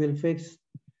 will fix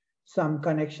some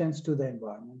connections to the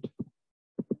environment.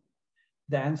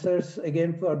 The answers,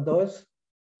 again, for those,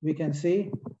 we can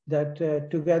see that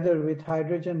together with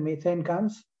hydrogen, methane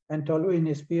comes, and toluene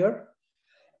is pure.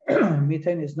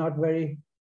 Methane is not very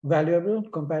valuable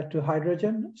compared to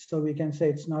hydrogen, so we can say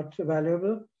it's not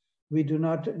valuable. We do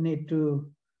not need to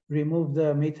remove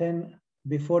the methane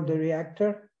before the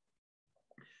reactor.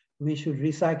 We should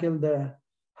recycle the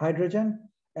hydrogen,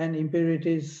 and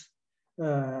impurities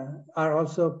are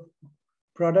also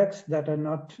products that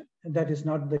is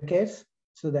not the case.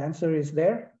 So the answer is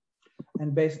there.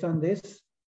 And based on this,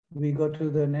 we go to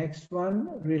the next one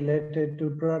related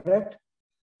to product.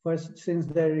 First, since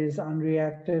there is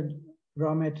unreacted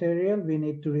raw material, we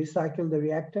need to recycle the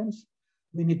reactants.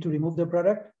 We need to remove the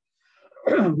product.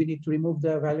 We need to remove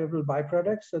the valuable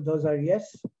byproducts. So those are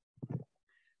yes.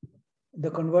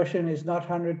 The conversion is not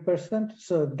 100%,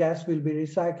 so gas will be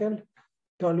recycled.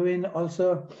 Toluene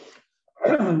also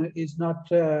is not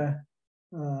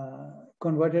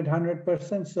converted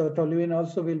 100%, so toluene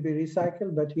also will be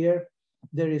recycled, but here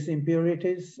there is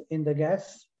impurities in the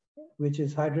gas, which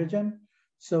is hydrogen.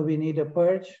 So we need a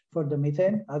purge for the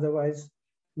methane, otherwise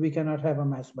we cannot have a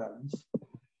mass balance.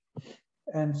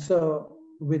 And so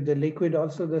with the liquid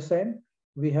also the same,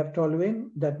 we have toluene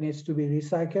that needs to be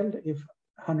recycled if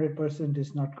 100%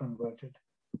 is not converted.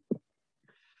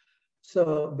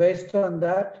 So based on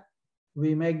that,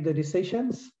 we make the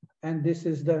decisions, and this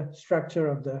is the structure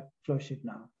of the flow sheet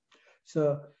now.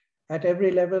 So at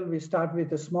every level, we start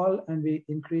with a small and we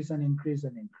increase and increase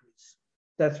and increase.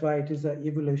 That's why it is an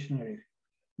evolutionary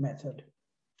method.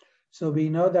 So we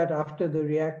know that after the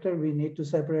reactor, we need to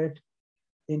separate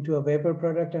into a vapor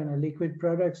product and a liquid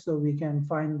product, so we can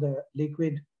find the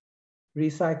liquid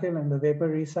recycle and the vapor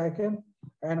recycle.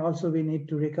 And also we need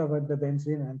to recover the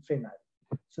benzene and phenyl.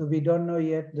 So we don't know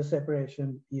yet the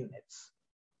separation units.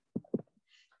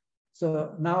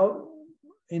 So now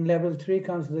in level 3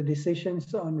 comes the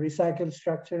decisions on recycle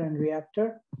structure and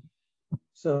reactor.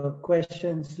 So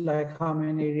questions like how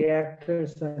many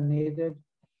reactors are needed,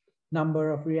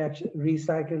 number of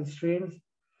recycled streams,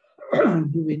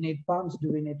 do we need pumps,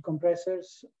 do we need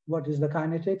compressors, what is the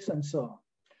kinetics, and so on.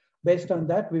 Based on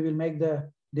that, we will make the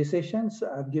decisions.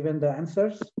 I've given the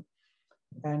answers,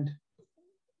 and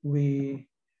we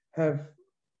have,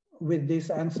 with these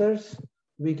answers,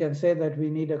 we can say that we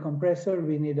need a compressor,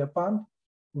 we need a pump,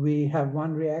 we have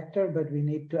one reactor, but we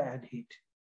need to add heat.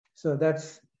 So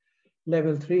that's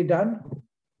level 3 done.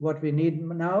 What we need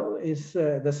now is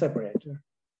the separator.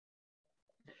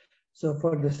 So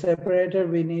for the separator,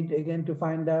 we need again to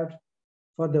find out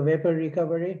for the vapor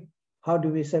recovery, how do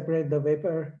we separate the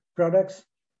vapor products?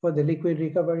 For the liquid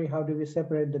recovery, how do we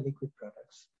separate the liquid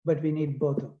products? But we need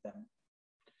both of them.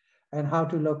 And how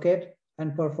to locate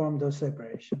and perform those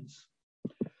separations.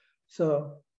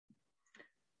 So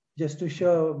just to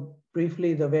show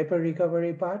briefly the vapor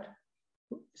recovery part,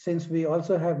 since we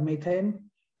also have methane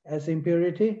as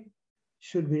impurity,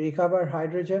 should we recover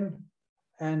hydrogen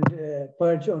and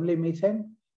purge only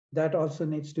methane? That also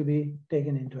needs to be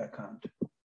taken into account.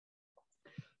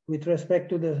 With respect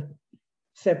to the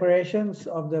separations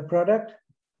of the product,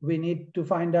 we need to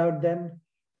find out then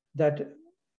that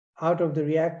out of the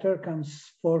reactor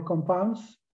comes 5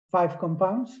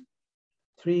 compounds,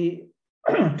 2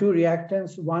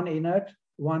 reactants, 1 inert,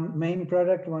 1 main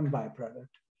product, 1 byproduct.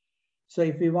 So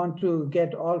if we want to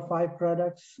get all 5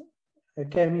 products,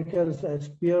 chemicals as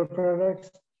pure products,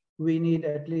 we need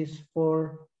at least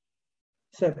 4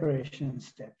 separation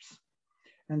steps.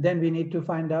 And then we need to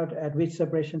find out at which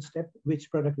separation step,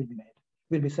 which product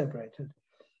will be separated.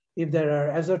 If there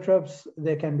are azotropes,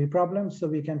 there can be problems. So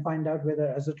we can find out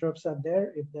whether azotropes are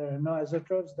there. If there are no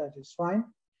azotropes, that is fine.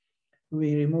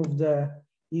 We remove the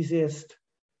easiest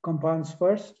compounds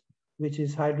first, which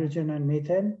is hydrogen and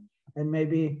methane, and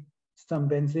maybe some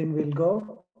benzene will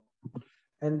go.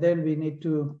 And then we need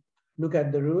to look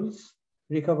at the rules,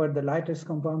 recover the lightest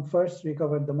compound first,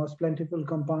 recover the most plentiful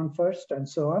compound first, and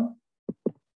so on.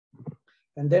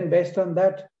 And then based on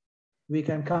that, we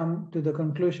can come to the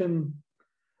conclusion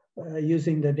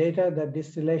using the data that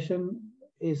distillation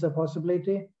is a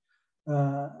possibility.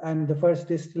 And the first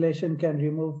distillation can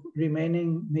remove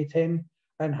remaining methane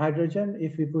and hydrogen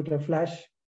if we put a flash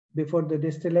before the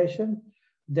distillation.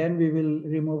 Then we will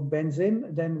remove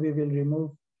benzene, then we will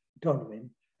remove toluene.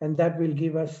 And that will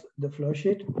give us the flow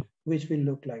sheet, which will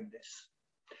look like this.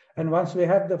 And once we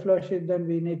have the flow sheet, then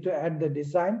we need to add the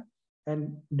design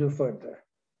and do further.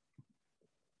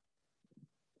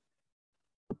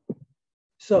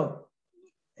 So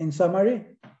in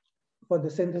summary, for the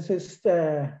synthesis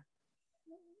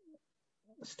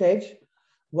stage,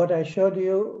 What I showed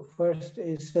you first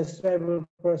is sustainable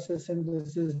process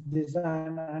synthesis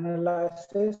design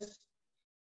analysis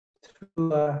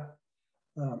through a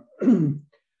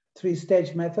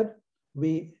three-stage method.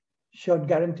 We showed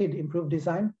guaranteed improved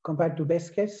design compared to base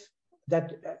case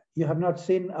that you have not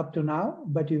seen up to now,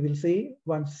 but you will see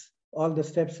once all the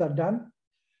steps are done.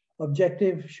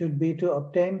 Objective should be to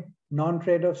obtain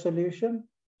non-trade-off solution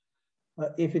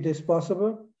if it is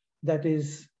possible. That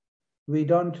is, we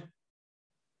don't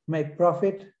make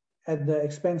profit at the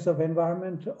expense of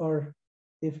environment, or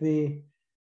if we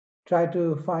try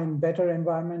to find better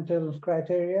environmental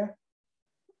criteria,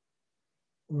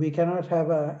 we cannot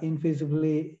have a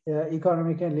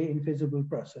economically infeasible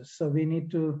process. So we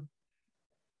need to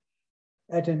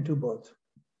attend to both.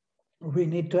 We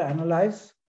need to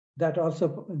analyze that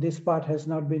also. This part has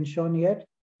not been shown yet.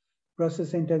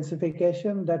 Process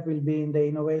intensification, that will be in the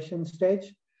innovation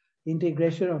stage.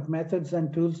 Integration of methods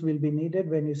and tools will be needed.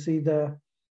 When you see the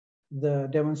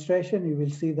demonstration, you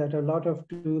will see that a lot of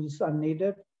tools are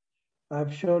needed.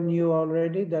 I've shown you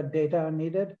already that data are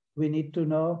needed. We need to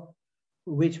know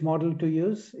which model to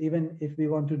use, even if we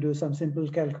want to do some simple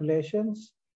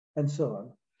calculations and so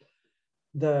on.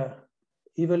 The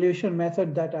evolution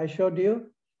method that I showed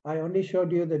you, I only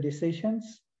showed you the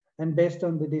decisions, and based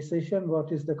on the decision,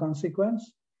 what is the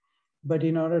consequence. But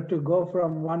in order to go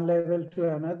from one level to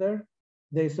another,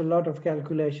 there's a lot of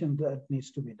calculation that needs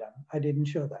to be done. I didn't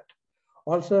show that.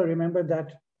 Also, remember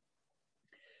that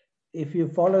if you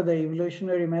follow the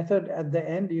evolutionary method, at the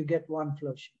end, you get one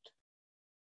flow sheet.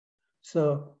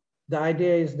 So the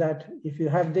idea is that if you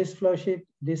have this flow sheet,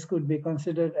 this could be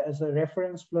considered as a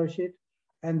reference flow sheet,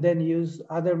 and then use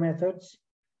other methods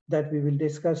that we will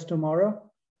discuss tomorrow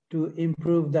to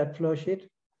improve that flow sheet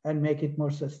and make it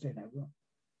more sustainable.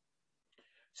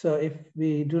 So if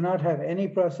we do not have any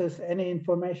process, any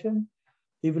information,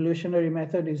 evolutionary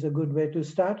method is a good way to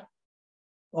start,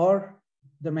 or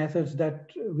the methods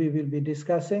that we will be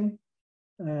discussing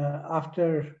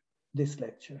after this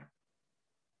lecture.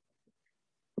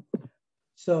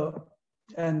 So,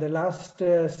 and the last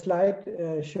slide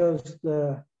shows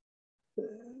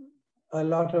a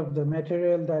lot of the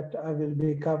material that I will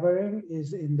be covering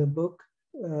is in the book,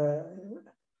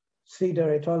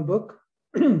 Cedar et al. Book,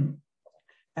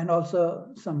 and also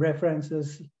some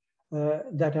references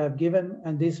that I've given,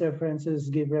 and these references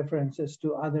give references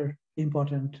to other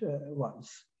important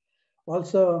ones.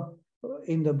 Also,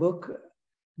 in the book,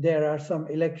 there are some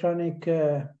electronic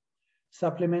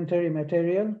supplementary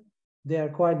material. They are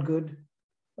quite good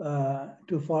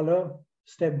to follow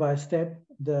step by step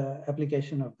the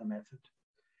application of the method.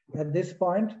 At this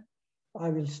point, I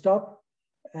will stop,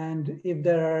 and if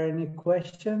there are any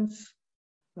questions,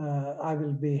 I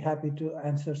will be happy to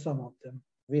answer some of them.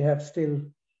 We have still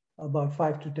about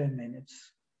 5 to 10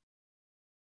 minutes.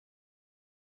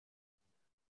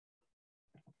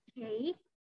 Okay.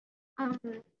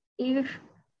 If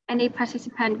any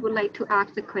participant would like to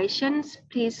ask the questions,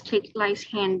 please click raise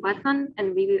hand button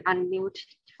and we will unmute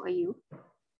for you.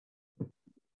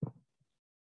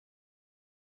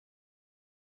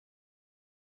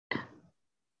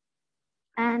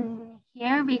 And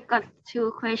here we got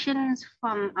 2 questions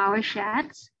from our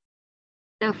chats.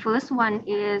 The first one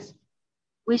is,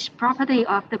 which property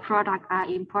of the product are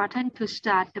important to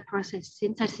start the process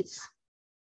synthesis?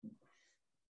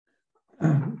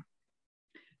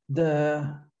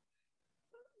 The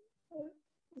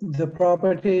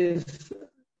properties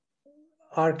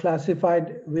are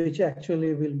classified, which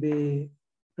actually will be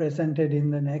presented in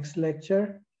the next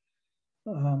lecture.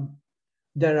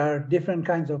 There are different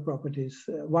kinds of properties.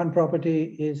 One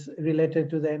property is related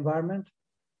to the environment.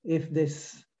 If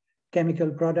this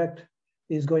chemical product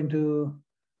is going to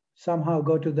somehow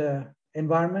go to the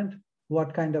environment,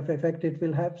 what kind of effect it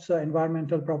will have. So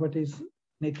environmental properties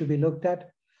need to be looked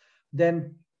at.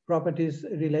 Then properties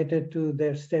related to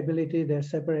their stability, their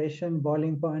separation,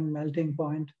 boiling point, melting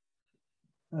point,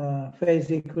 phase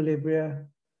equilibria.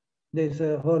 There's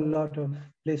a whole lot of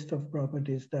list of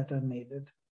properties that are needed.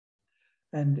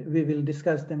 And we will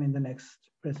discuss them in the next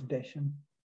presentation.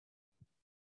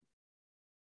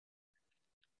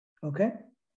 Okay,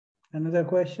 another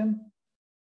question?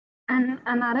 And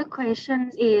another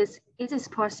question is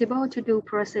it possible to do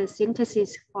process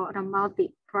synthesis for a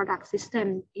multi-product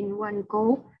system in one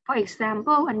go? For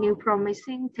example, a new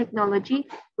promising technology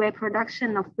where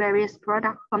production of various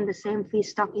products from the same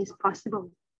feedstock is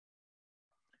possible?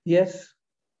 Yes,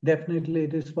 definitely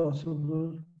it is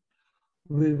possible.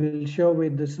 We will show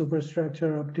with the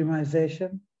superstructure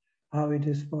optimization how it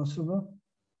is possible.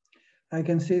 I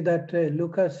can see that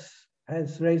Lucas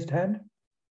has raised hand.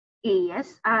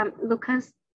 Yes,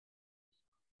 Lucas.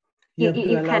 You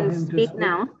can speak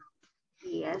now.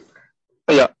 Yes.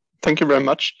 Yeah, thank you very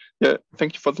much. Yeah,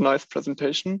 thank you for the nice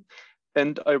presentation.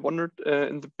 And I wondered,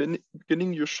 in the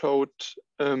beginning, you showed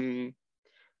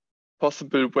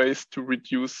possible ways to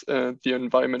reduce the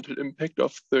environmental impact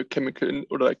of the chemical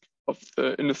or of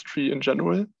the industry in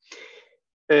general.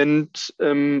 And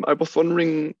I was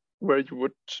wondering where you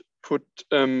would put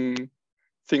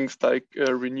things like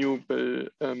renewable,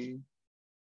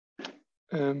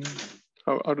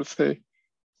 how to say,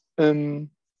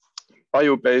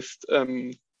 bio-based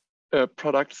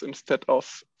products instead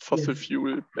of fossil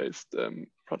fuel-based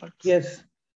products. Yes,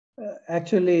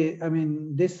 actually, I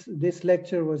mean, this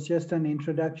lecture was just an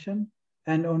introduction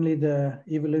and only the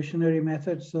evolutionary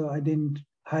method, so I didn't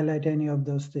highlight any of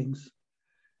those things.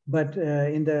 But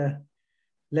in the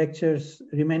lectures,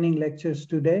 remaining lectures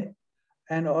today,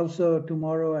 and also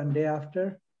tomorrow and day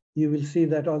after, you will see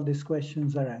that all these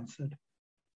questions are answered.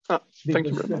 Thank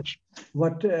you very much.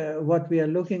 What we are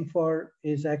looking for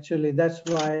is actually, that's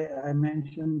why I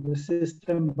mentioned the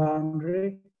system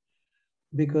boundary,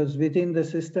 because within the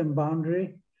system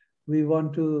boundary, we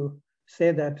want to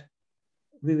say that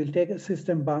we will take a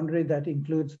system boundary that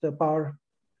includes the power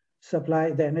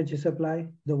supply, the energy supply,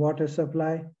 the water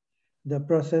supply, the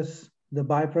process, the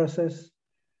bioprocess,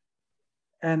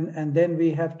 and then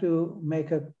we have to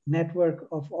make a network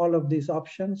of all of these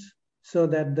options so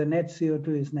that the net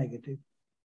CO2 is negative.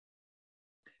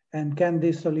 And can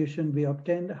this solution be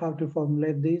obtained? How to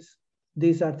formulate these?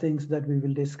 These are things that we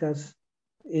will discuss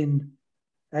in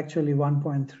actually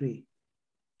 1.3,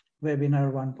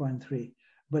 webinar 1.3.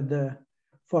 But the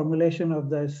formulation of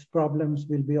those problems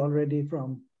will be already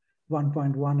from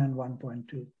 1.1 and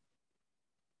 1.2.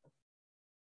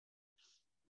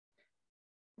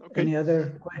 Okay. Any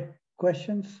other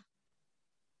questions?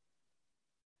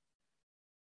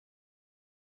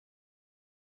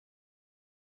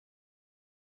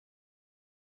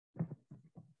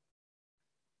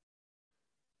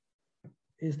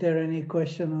 Is there any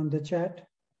question on the chat?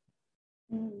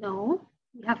 No,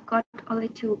 we have got only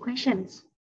 2 questions.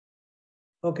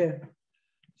 Okay,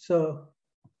 so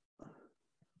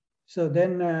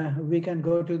then we can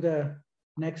go to the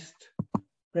next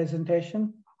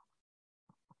presentation.